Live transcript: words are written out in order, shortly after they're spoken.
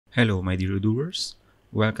Hello my dear Odooers,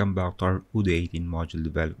 welcome back to our Odoo 18 module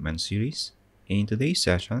development series. In today's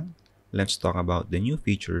session, let's talk about the new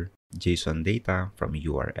feature JSON Data from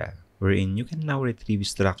URL, wherein you can now retrieve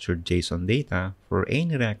structured JSON data for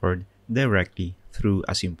any record directly through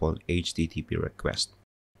a simple HTTP request.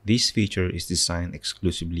 This feature is designed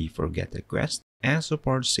exclusively for GET requests and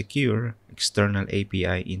supports secure external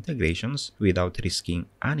API integrations without risking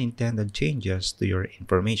unintended changes to your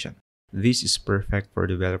information. This is perfect for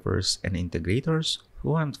developers and integrators who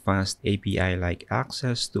want fast API-like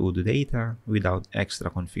access to Odoo data without extra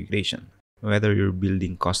configuration. Whether you're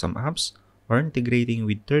building custom apps or integrating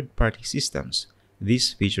with third-party systems,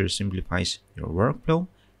 this feature simplifies your workflow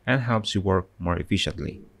and helps you work more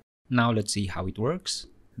efficiently. Now let's see how it works.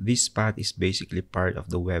 This path is basically part of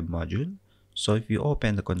the web module, so if you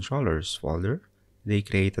open the controllers folder, they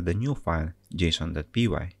created a new file,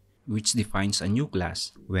 json.py, which defines a new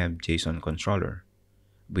class, WebJSON Controller.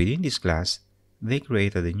 Within this class, they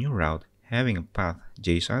created a new route having a path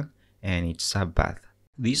JSON and its subpath.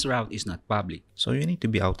 This route is not public, so you need to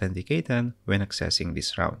be authenticated when accessing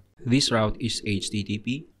this route. This route is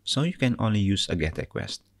HTTP, so you can only use a GET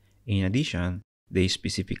request. In addition, they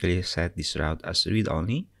specifically set this route as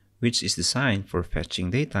read-only, which is designed for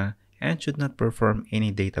fetching data and should not perform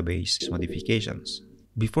any database modifications.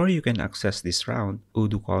 Before you can access this route,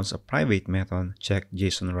 Odoo calls a private method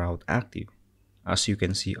checkJSONRouteActive. As you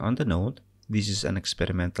can see on the node, this is an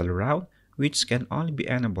experimental route which can only be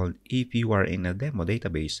enabled if you are in a demo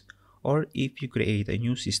database or if you create a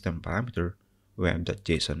new system parameter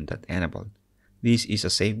web.json.enabled. This is a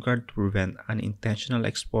safeguard to prevent unintentional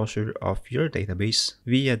exposure of your database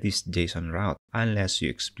via this JSON route unless you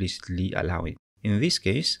explicitly allow it. In this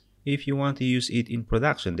case, if you want to use it in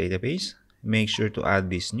production database, make sure to add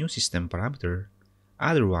this new system parameter,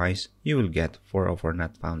 otherwise you will get 404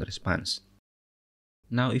 not found response.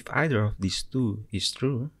 Now if either of these two is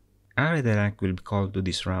true, a redirect will be called to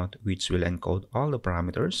this route which will encode all the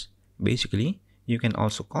parameters. Basically, you can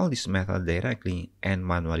also call this method directly and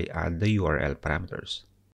manually add the URL parameters.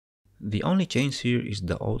 The only change here is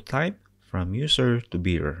the auth type from user to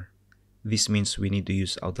bearer. This means we need to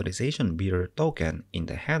use authorization bearer token in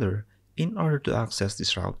the header in order to access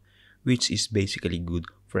this route, which is basically good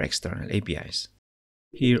for external APIs.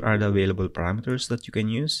 Here are the available parameters that you can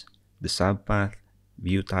use: the subpath,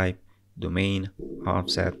 view type, domain,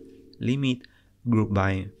 offset, limit, group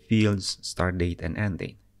by, fields, start date, and end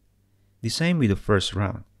date. The same with the first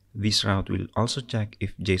route. This route will also check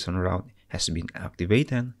if JSON route has been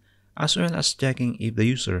activated, as well as checking if the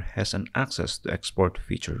user has an access to export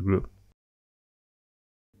feature group.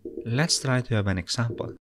 Let's try to have an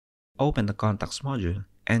example. Open the contacts module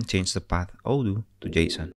and change the path Odoo to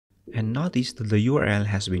JSON. And notice that the URL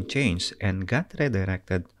has been changed and got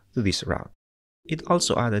redirected to this route. It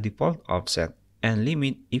also added a default offset and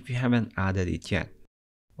limit if you haven't added it yet.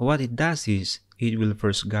 What it does is, it will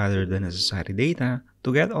first gather the necessary data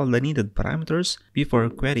to get all the needed parameters before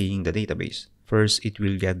querying the database. First, it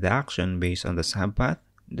will get the action based on the subpath,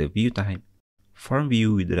 the view type, form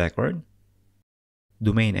view with record,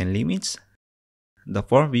 domain and limits, the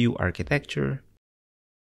form view architecture,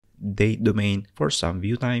 date domain for some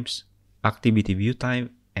view types, activity view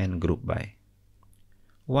type, and group by.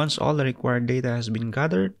 Once all the required data has been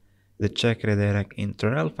gathered, the check redirect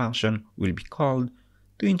internal function will be called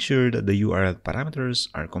to ensure that the URL parameters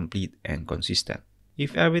are complete and consistent.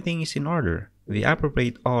 If everything is in order, the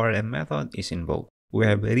appropriate ORM method is invoked.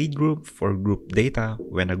 Web read group for group data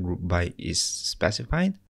when a group by is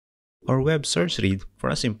specified, or web search read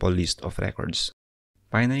for a simple list of records.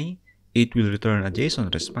 Finally, it will return a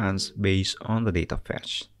JSON response based on the data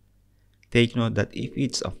fetched. Take note that if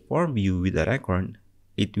it's a form view with a record,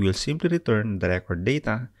 it will simply return the record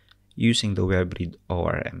data using the web read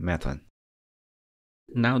ORM method.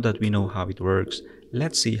 Now that we know how it works,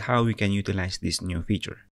 let's see how we can utilize this new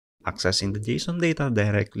feature. Accessing the JSON data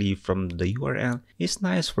directly from the URL is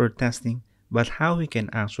nice for testing, but how we can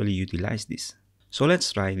actually utilize this? So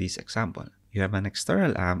let's try this example. You have an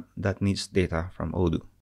external app that needs data from Odoo.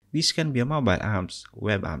 This can be a mobile apps,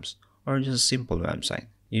 web apps, or just a simple website.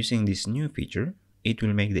 Using this new feature, it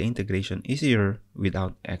will make the integration easier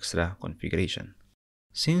without extra configuration.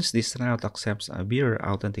 Since this route accepts a bearer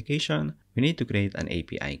authentication, we need to create an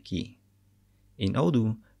API key. In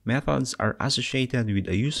Odoo, methods are associated with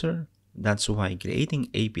a user. That's why creating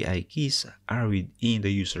API keys are within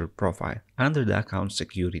the user profile under the Account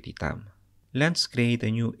Security tab. Let's create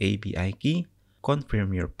a new API key,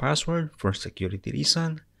 confirm your password for security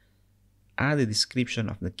reason, add a description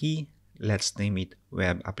of the key, let's name it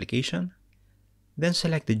Web Application, then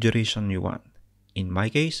select the duration you want. In my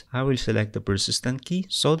case, I will select the persistent key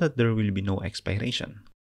so that there will be no expiration.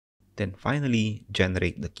 Then finally,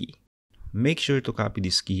 generate the key. Make sure to copy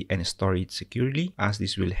this key and store it securely, as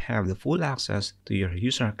this will have the full access to your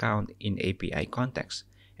user account in API context,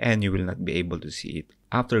 and you will not be able to see it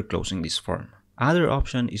after closing this form. Other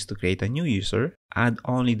option is to create a new user, add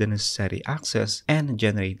only the necessary access, and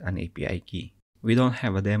generate an API key. We don't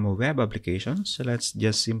have a demo web application, so let's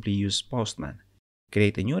just simply use Postman.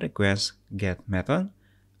 Create a new request, get method,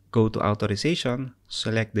 go to authorization,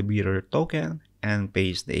 select the bearer token, and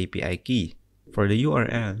paste the API key. For the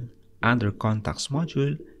URL, under contacts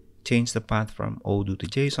module, change the path from Odoo to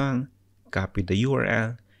JSON, copy the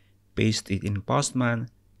URL, paste it in Postman,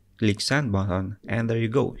 click send button, and there you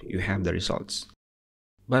go, you have the results.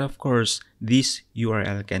 But of course, this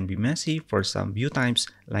URL can be messy for some view types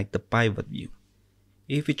like the pivot view.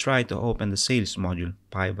 If we try to open the sales module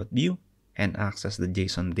pivot view and access the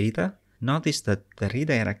JSON data, notice that the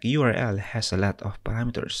redirect URL has a lot of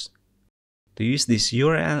parameters. To use this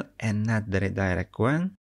URL and not the redirect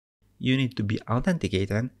one, you need to be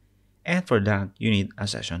authenticated, and for that, you need a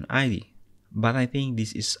session ID. But I think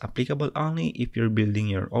this is applicable only if you're building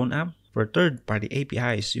your own app. For third-party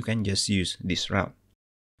APIs, you can just use this route.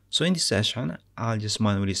 So in this session, I'll just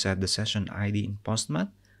manually set the session ID in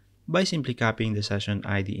Postman by simply copying the session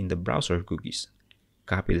ID in the browser cookies.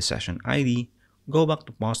 Copy the session ID, go back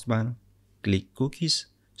to Postman, click cookies,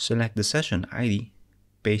 select the session ID,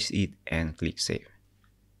 paste it, and click save.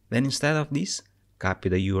 Then instead of this, copy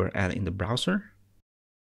the URL in the browser,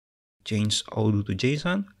 change Odoo to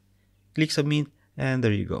JSON, click submit, and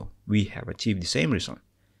there you go. We have achieved the same result.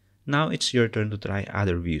 Now it's your turn to try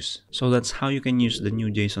other views. So that's how you can use the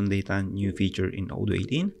new JSON data new feature in Odoo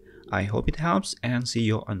 18. I hope it helps, and see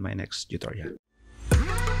you on my next tutorial.